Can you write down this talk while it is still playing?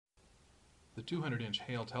The 200-inch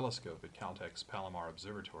Hale telescope at Caltech's Palomar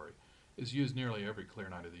Observatory is used nearly every clear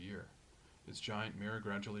night of the year. Its giant mirror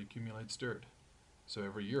gradually accumulates dirt, so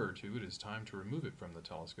every year or two it is time to remove it from the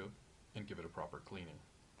telescope and give it a proper cleaning.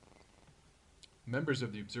 Members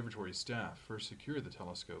of the observatory staff first secure the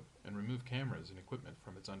telescope and remove cameras and equipment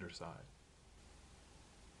from its underside.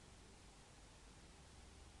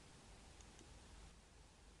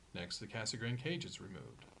 Next, the Cassegrain cage is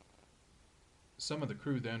removed. Some of the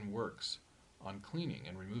crew then works on cleaning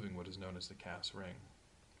and removing what is known as the Cass ring.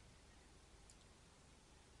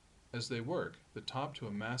 As they work, the top to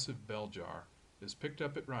a massive bell jar is picked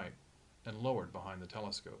up at right and lowered behind the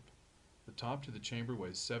telescope. The top to the chamber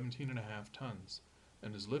weighs 17.5 tons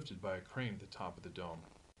and is lifted by a crane at the top of the dome.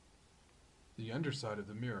 The underside of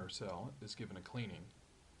the mirror cell is given a cleaning.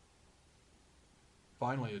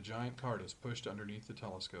 Finally, a giant cart is pushed underneath the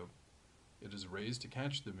telescope. It is raised to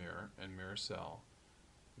catch the mirror and mirror cell,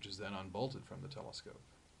 which is then unbolted from the telescope.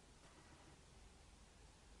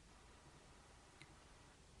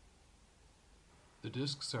 The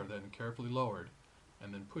discs are then carefully lowered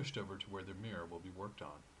and then pushed over to where the mirror will be worked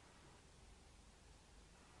on.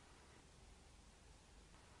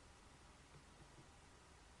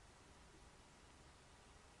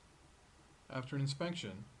 After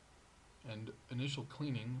inspection and initial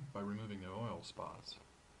cleaning by removing the oil spots,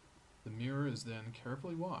 the mirror is then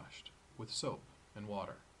carefully washed with soap and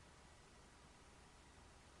water.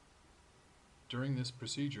 During this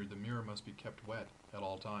procedure, the mirror must be kept wet at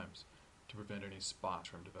all times to prevent any spots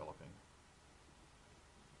from developing.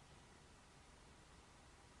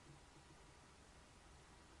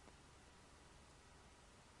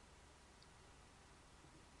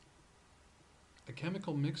 A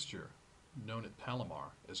chemical mixture, known at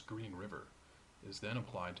Palomar as Green River, is then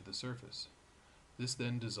applied to the surface. This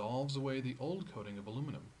then dissolves away the old coating of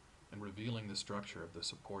aluminum and revealing the structure of the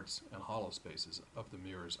supports and hollow spaces of the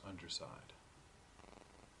mirror's underside.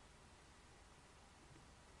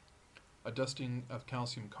 A dusting of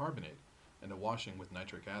calcium carbonate and a washing with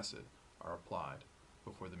nitric acid are applied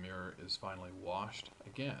before the mirror is finally washed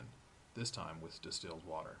again, this time with distilled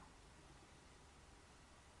water.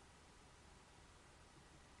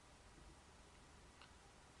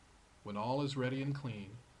 When all is ready and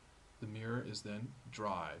clean, the mirror is then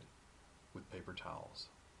dried with paper towels.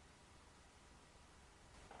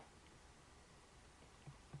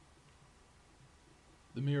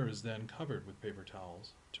 The mirror is then covered with paper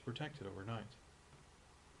towels to protect it overnight.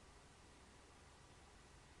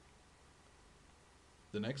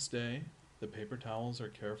 The next day, the paper towels are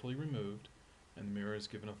carefully removed and the mirror is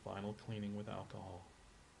given a final cleaning with alcohol.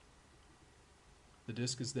 The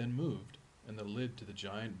disc is then moved and the lid to the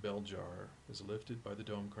giant bell jar is lifted by the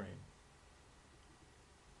dome crane.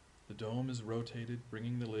 The dome is rotated,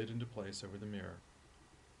 bringing the lid into place over the mirror.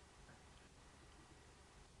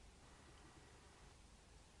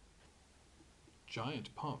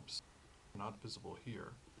 Giant pumps, not visible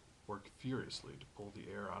here, work furiously to pull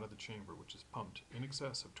the air out of the chamber, which is pumped in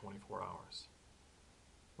excess of 24 hours.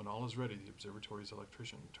 When all is ready, the observatory's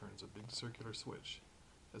electrician turns a big circular switch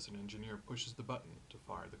as an engineer pushes the button to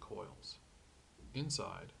fire the coils.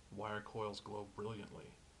 Inside, wire coils glow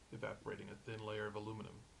brilliantly, evaporating a thin layer of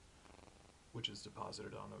aluminum, which is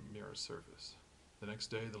deposited on the mirror's surface. The next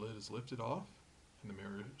day, the lid is lifted off, and the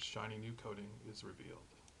mirror's shiny new coating is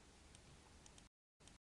revealed.